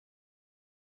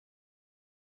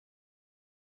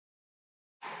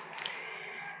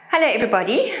Hello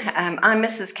everybody, I'm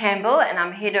Mrs. Campbell and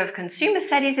I'm Head of Consumer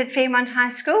Studies at Fairmont High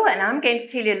School, and I'm going to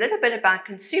tell you a little bit about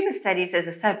consumer studies as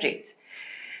a subject.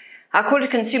 I call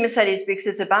it consumer studies because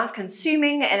it's about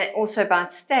consuming and also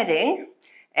about studying,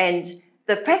 and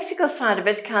the practical side of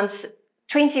it counts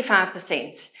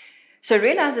 25%. So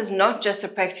realize it's not just a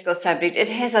practical subject, it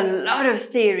has a lot of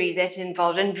theory that's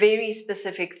involved and very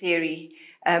specific theory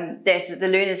that the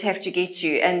learners have to get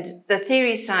to, and the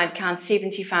theory side counts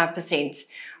 75%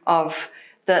 of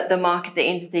the mark at the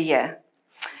end of the year.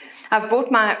 I've brought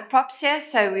my props here,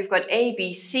 so we've got A,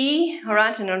 B, C, all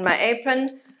right, and on my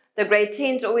apron, the grade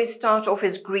 10s always start off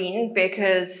as green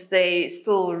because they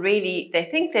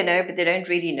think they know, but they don't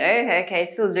really know, okay,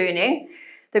 still learning.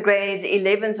 The grade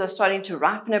 11s are starting to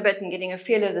ripen a bit and getting a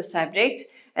feel of the subject,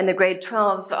 and the grade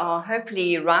 12s are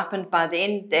hopefully ripened by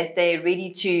then, that they're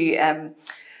ready to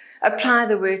apply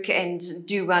the work and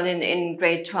do well in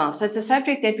grade 12. So it's a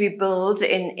subject that we build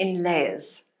in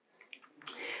layers.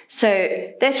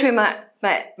 So that's where my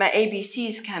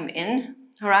ABCs come in,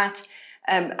 all right?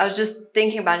 I was just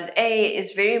thinking about it. A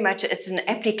is very much, it's an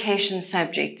application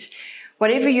subject.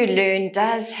 Whatever you learn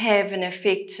does have an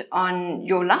effect on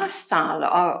your lifestyle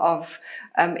of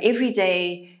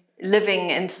everyday living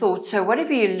and thought. So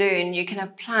whatever you learn, you can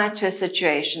apply to a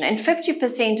situation. And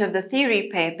 50% of the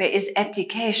theory paper is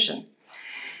application.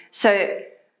 So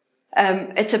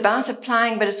it's about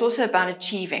applying, but it's also about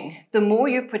achieving. The more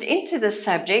you put into the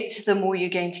subject, the more you're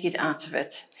going to get out of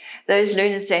it. Those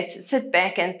learners that sit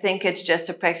back and think it's just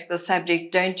a practical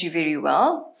subject don't do very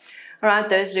well. All right,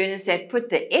 those learners that put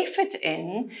the effort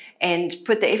in and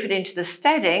put the effort into the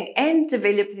studying and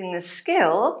developing the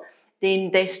skill,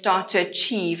 then they start to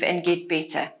achieve and get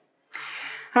better.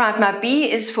 All right, my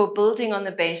B is for building on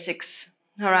the basics,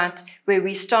 all right, where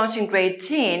we start in grade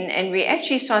 10 and we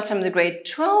actually start some of the grade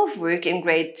 12 work in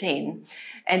grade 10,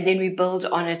 and then we build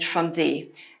on it from there.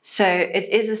 So it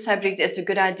is a subject, it's a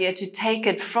good idea to take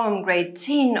it from grade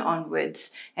 10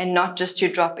 onwards and not just to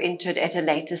drop into it at a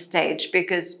later stage,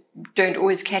 because don't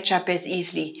always catch up as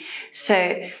easily. So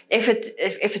if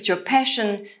it's your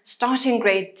passion, start in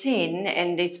grade 10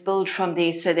 and let's build from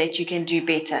there so that you can do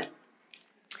better.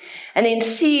 And then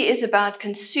C is about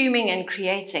consuming and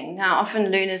creating. Now, often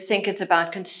learners think it's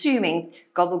about consuming,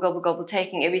 gobble, gobble, gobble,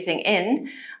 taking everything in,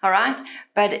 all right?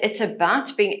 But it's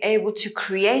about being able to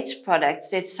create products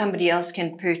that somebody else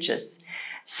can purchase.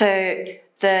 So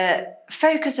the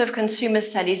focus of consumer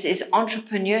studies is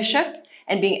entrepreneurship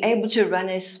and being able to run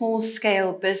a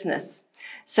small-scale business.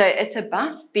 So it's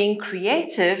about being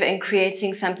creative and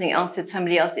creating something else that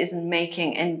somebody else isn't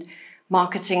making and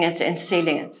marketing it and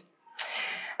selling it.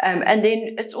 And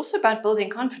then it's also about building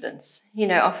confidence. You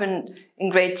know, often in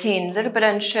grade 10, a little bit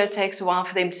unsure, takes a while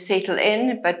for them to settle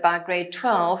in, but by grade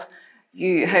 12,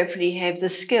 you hopefully have the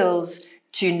skills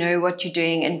to know what you're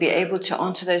doing and be able to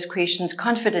answer those questions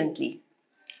confidently.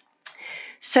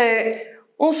 So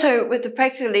also with the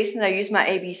practical lessons, I use my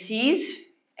ABCs,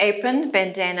 apron,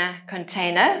 bandana,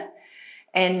 container,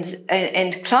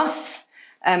 and cloths.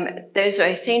 Those are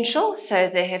essential,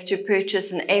 so they have to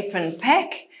purchase an apron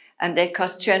pack. And that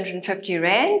costs 250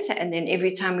 Rand. And then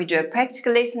every time we do a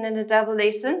practical lesson and a double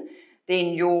lesson,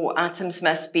 then your items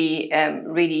must be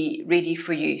ready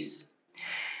for use.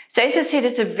 So as I said,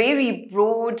 it's a very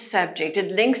broad subject.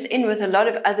 It links in with a lot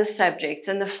of other subjects.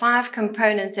 And the 5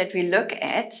 components that we look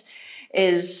at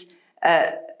is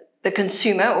the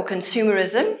consumer or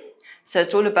consumerism. So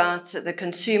it's all about the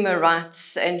consumer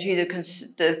rights and who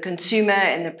the consumer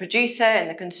and the producer and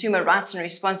the consumer rights and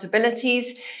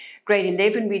responsibilities. Grade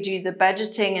 11, we do the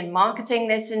budgeting and marketing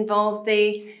that's involved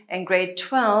there. And grade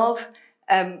 12,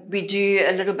 we do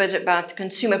a little bit about the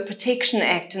Consumer Protection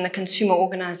Act and the consumer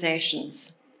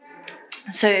organizations.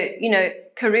 So, you know,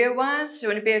 career-wise, you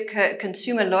want to be a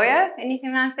consumer lawyer,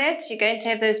 anything like that, you're going to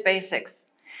have those basics.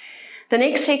 The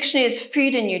next section is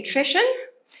food and nutrition,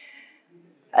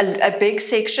 a big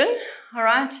section. All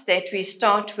right, that we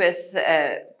start with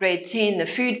grade 10, the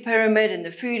food pyramid and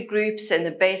the food groups and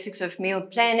the basics of meal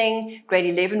planning.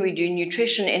 Grade 11, we do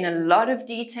nutrition in a lot of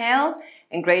detail.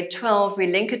 And grade 12, we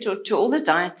link it to all the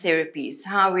diet therapies,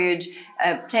 how we would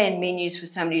plan menus for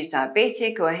somebody who's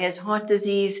diabetic or has heart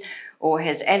disease or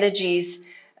has allergies.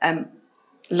 A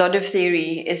lot of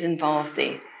theory is involved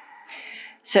there.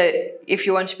 So if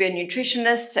you want to be a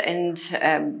nutritionist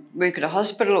and work at a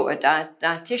hospital or a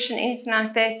dietitian, anything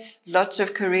like that, lots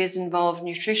of careers involve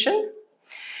nutrition.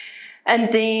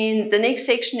 And then the next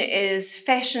section is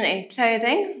fashion and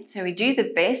clothing. So we do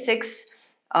the basics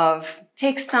of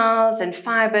textiles and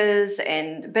fibers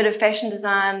and a bit of fashion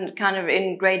design kind of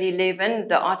in grade 11,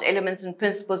 the art elements and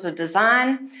principles of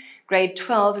design. Grade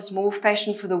 12 is more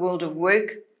fashion for the world of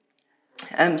work.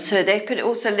 So that could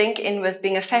also link in with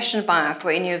being a fashion buyer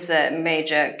for any of the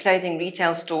major clothing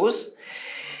retail stores.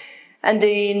 And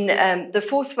then the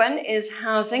fourth one is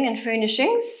housing and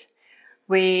furnishings.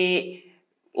 We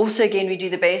do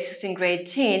the basics in grade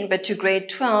 10, but to grade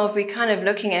 12, we're kind of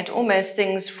looking at almost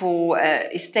things for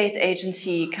estate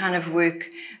agency kind of work,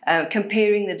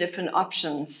 comparing the different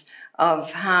options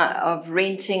of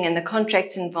renting and the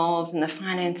contracts involved and the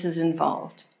finances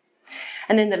involved.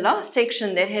 And then the last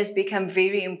section that has become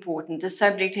very important, the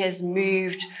subject has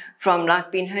moved from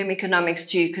like being home economics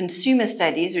to consumer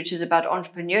studies, which is about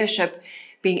entrepreneurship,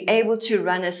 being able to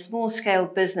run a small scale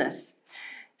business.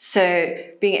 So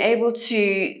being able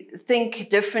to think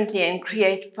differently and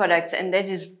create products, and that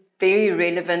is very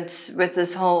relevant with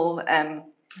this whole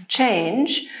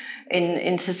change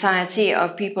in society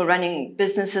of people running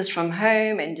businesses from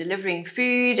home and delivering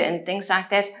food and things like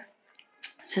that.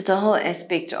 So the whole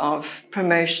aspect of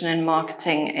promotion and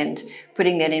marketing and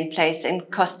putting that in place, and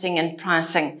costing and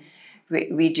pricing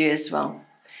we do as well.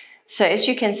 So as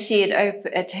you can see,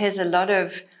 it has a lot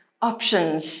of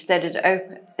options that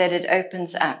it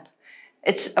opens up.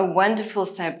 It's a wonderful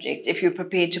subject if you're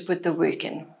prepared to put the work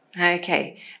in.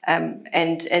 Okay,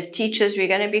 and as teachers, we're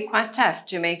going to be quite tough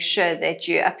to make sure that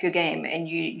you up your game and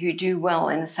you do well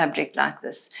in a subject like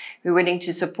this. We're willing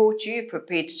to support you,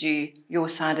 prepared to do your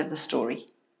side of the story.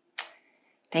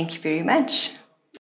 Thank you very much.